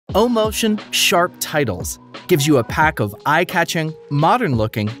OMotion Sharp Titles gives you a pack of eye-catching,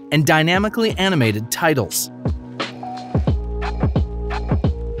 modern-looking, and dynamically animated titles.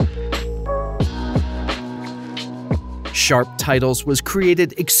 Sharp Titles was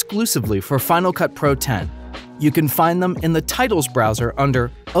created exclusively for Final Cut Pro X. You can find them in the Titles browser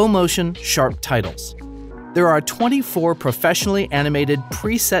under OMotion Sharp Titles. There are 24 professionally animated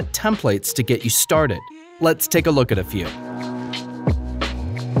preset templates to get you started. Let's take a look at a few.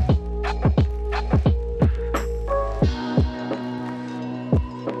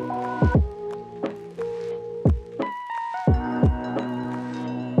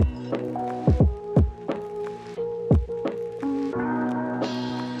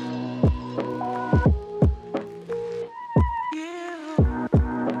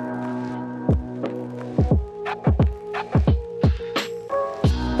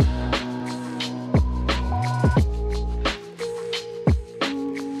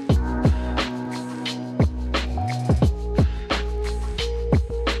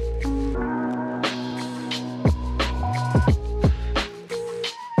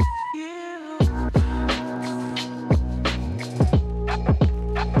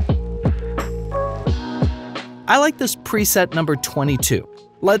 I like this preset number 22.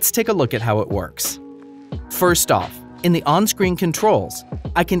 Let's take a look at how it works. First off, in the on-screen controls,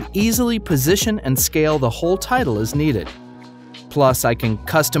 I can easily position and scale the whole title as needed. Plus, I can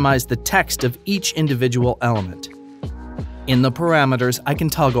customize the text of each individual element. In the parameters, I can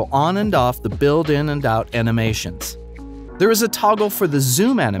toggle on and off the built-in and out animations. There is a toggle for the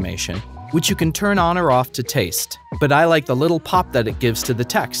zoom animation, which you can turn on or off to taste, but I like the little pop that it gives to the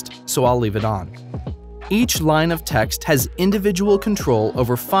text, so I'll leave it on. Each line of text has individual control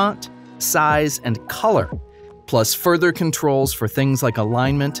over font, size, and color, plus further controls for things like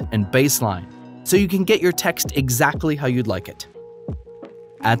alignment and baseline, so you can get your text exactly how you'd like it.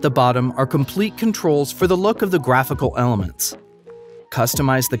 At the bottom are complete controls for the look of the graphical elements.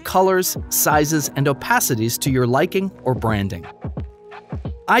 Customize the colors, sizes, and opacities to your liking or branding.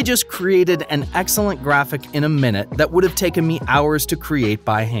 I just created an excellent graphic in a minute that would have taken me hours to create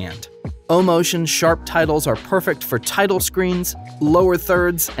by hand. OMotion Sharp Titles are perfect for title screens, lower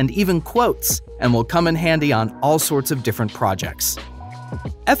thirds, and even quotes, and will come in handy on all sorts of different projects.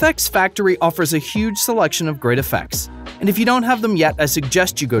 FX Factory offers a huge selection of great effects, and if you don't have them yet, I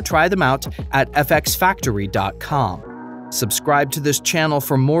suggest you go try them out at fxfactory.com. Subscribe to this channel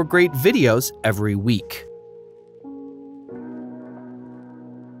for more great videos every week.